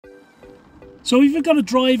So if you've got a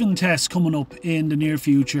driving test coming up in the near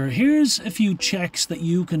future, here's a few checks that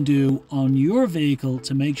you can do on your vehicle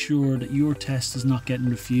to make sure that your test is not getting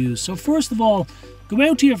refused. So first of all, go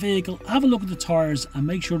out to your vehicle, have a look at the tyres and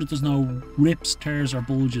make sure that there's no rips, tears or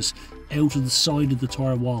bulges out of the side of the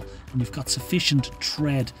tyre wall and you've got sufficient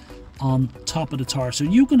tread on top of the tyre. So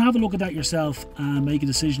you can have a look at that yourself and make a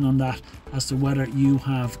decision on that as to whether you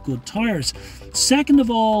have good tyres. Second of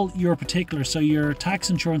all, your particulars, so your tax,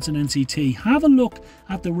 insurance and NCT. Have a look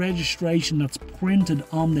at the registration that's printed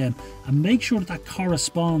on them and make sure that that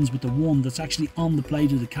corresponds with the one that's actually on the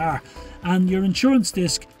plate of the car. And your insurance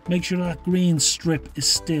disc, make sure that green strip is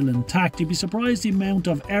still intact. You'd be surprised the amount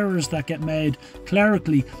of errors that get made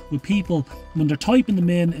clerically with people when they're typing them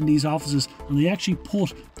in these offices and they actually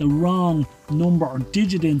put the wrong number or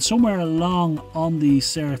digit in somewhere along on the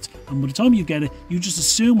certs, and by the time you get it, you just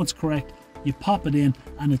assume it's correct, you pop it in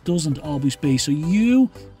and it doesn't always be. So you,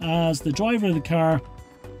 as the driver of the car,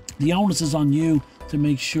 the onus is on you to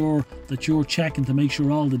make sure that you're checking to make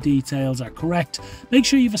sure all the details are correct. Make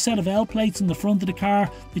sure you have a set of L plates in the front of the car.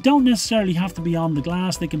 They don't necessarily have to be on the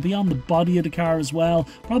glass, they can be on the body of the car as well.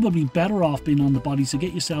 Probably better off being on the body, so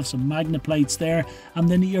get yourself some magnet plates there. And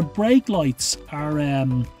then your brake lights are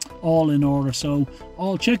all in order, so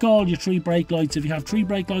check all your 3 brake lights. If you have 3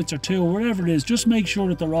 brake lights or 2 or whatever it is, just make sure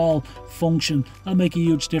that they're all function. That'll make a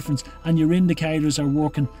huge difference. And your indicators are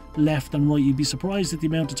working left and right. You'd be surprised at the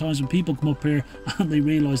amount of times when people come up here and they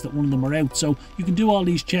realise that one of them are out. So you can do all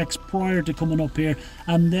these checks prior to coming up here.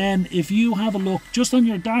 And then if you have a look just on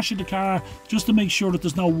your dash of the car, just to make sure that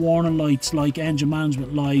there's no warning lights like engine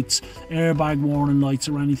management lights, airbag warning lights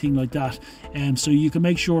or anything like that, so you can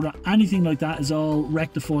make sure that anything like that is all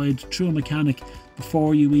rectified through a mechanic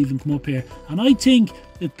before you even come up here. And I think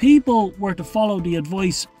if people were to follow the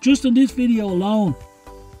advice just in this video alone,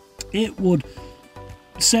 it would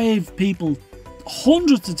save people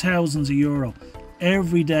hundreds of thousands of euro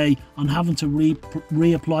every day on having to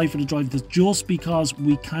reapply for the driving test just because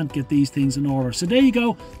we can't get these things in order. So there you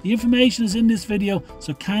go, the information is in this video,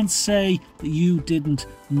 so can't say that you didn't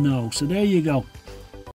know. So there you go.